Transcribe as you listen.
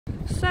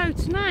So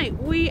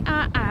tonight we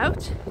are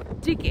out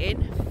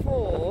digging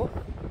for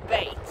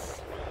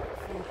baits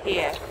from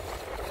here.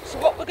 So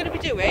what we're going to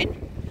be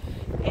doing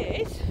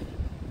is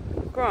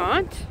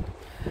Grant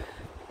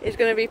is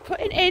going to be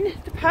putting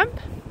in the pump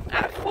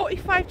at a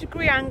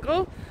 45-degree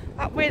angle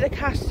at where the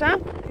cast's at.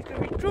 He's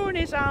going to be drawing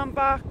his arm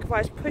back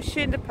whilst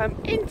pushing the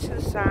pump into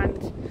the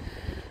sand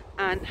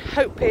and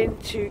hoping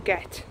to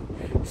get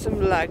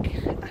some lug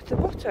at the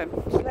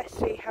bottom. So let's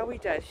see how he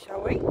does,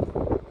 shall we?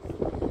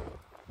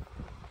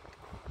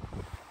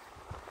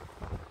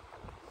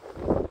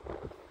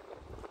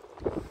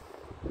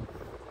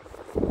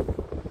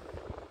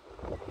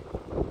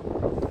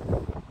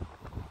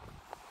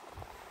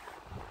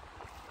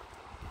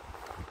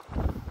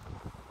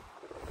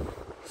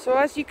 So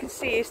as you can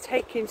see, it's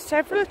taking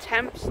several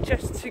attempts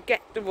just to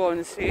get the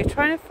one. So you're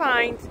trying to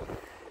find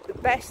the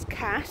best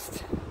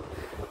cast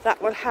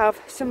that will have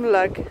some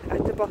lug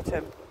at the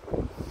bottom.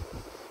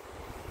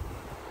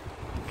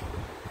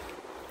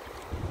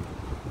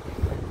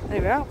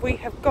 There we are, we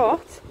have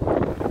got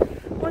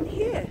one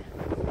here.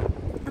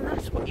 And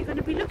that's what you're going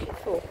to be looking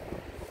for.